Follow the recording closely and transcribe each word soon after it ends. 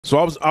So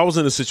I was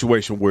in a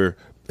situation where,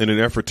 in an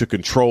effort to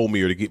control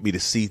me or to get me to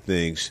see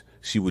things,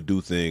 she would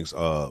do things,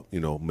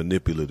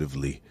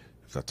 manipulatively,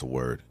 if that's a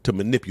word, to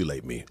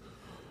manipulate me,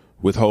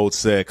 withhold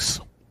sex,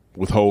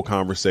 withhold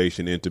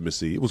conversation,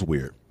 intimacy. It was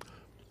weird.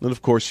 And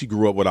of course, she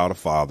grew up without a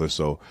father.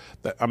 So,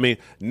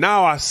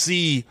 now I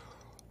see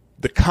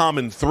the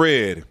common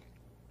thread.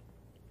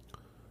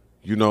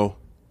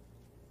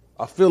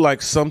 I feel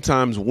like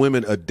sometimes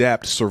women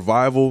adapt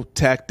survival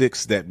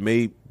tactics that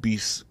may be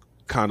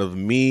kind of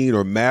mean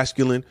or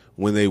masculine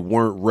when they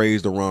weren't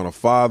raised around a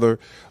father,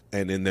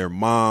 and then their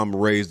mom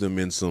raised them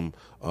in some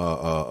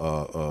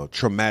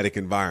traumatic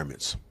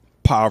environments,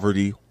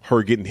 poverty,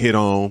 her getting hit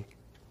on.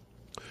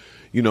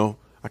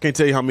 I can't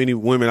tell you how many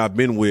women I've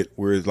been with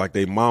where it's like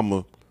they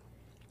mama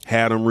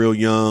had them real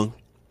young,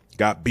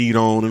 got beat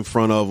on in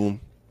front of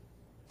them,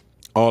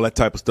 all that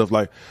type of stuff.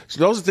 Like, so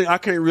those are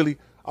things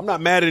I'm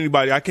not mad at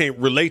anybody. I can't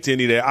relate to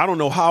any of that. I don't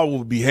know how I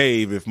would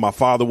behave if my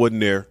father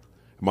wasn't there,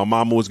 my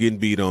mama was getting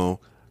beat on,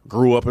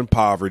 grew up in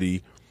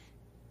poverty.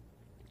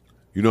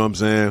 You know what I'm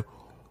saying?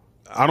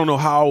 I don't know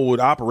how I would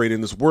operate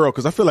in this world,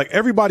 because I feel like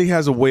everybody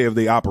has a way of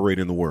they operate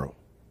in the world.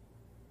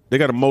 They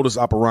got a modus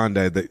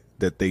operandi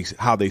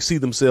how they see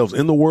themselves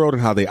in the world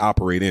and how they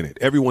operate in it.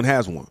 Everyone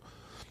has one.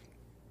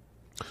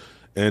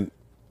 And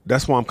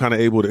that's why I'm kind of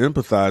able to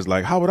empathize.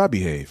 Like, how would I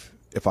behave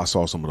if I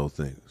saw some of those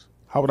things?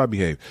 How would I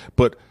behave?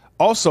 But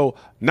also,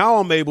 now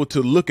I'm able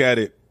to look at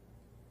it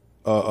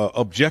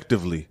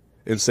objectively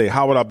and say,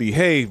 how would I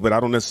behave? But I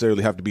don't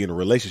necessarily have to be in a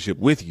relationship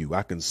with you.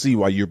 I can see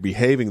why you're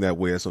behaving that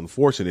way. It's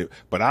unfortunate,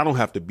 but I don't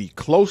have to be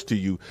close to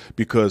you,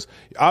 because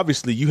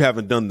obviously you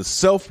haven't done the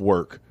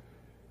self-work.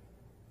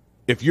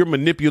 If you're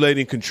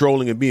manipulating,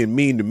 controlling, and being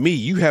mean to me,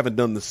 you haven't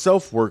done the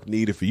self-work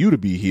needed for you to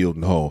be healed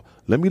and whole.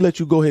 Let me let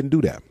you go ahead and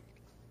do that,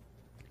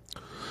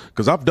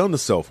 because I've done the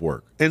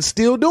self-work and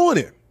still doing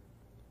it.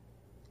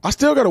 I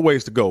still got a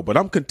ways to go, but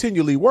I'm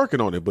continually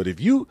working on it. But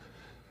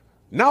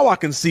now I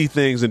can see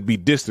things and be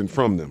distant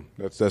from them.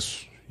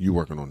 That's you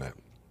working on that.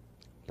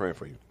 Praying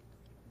for you.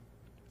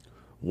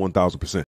 1,000%.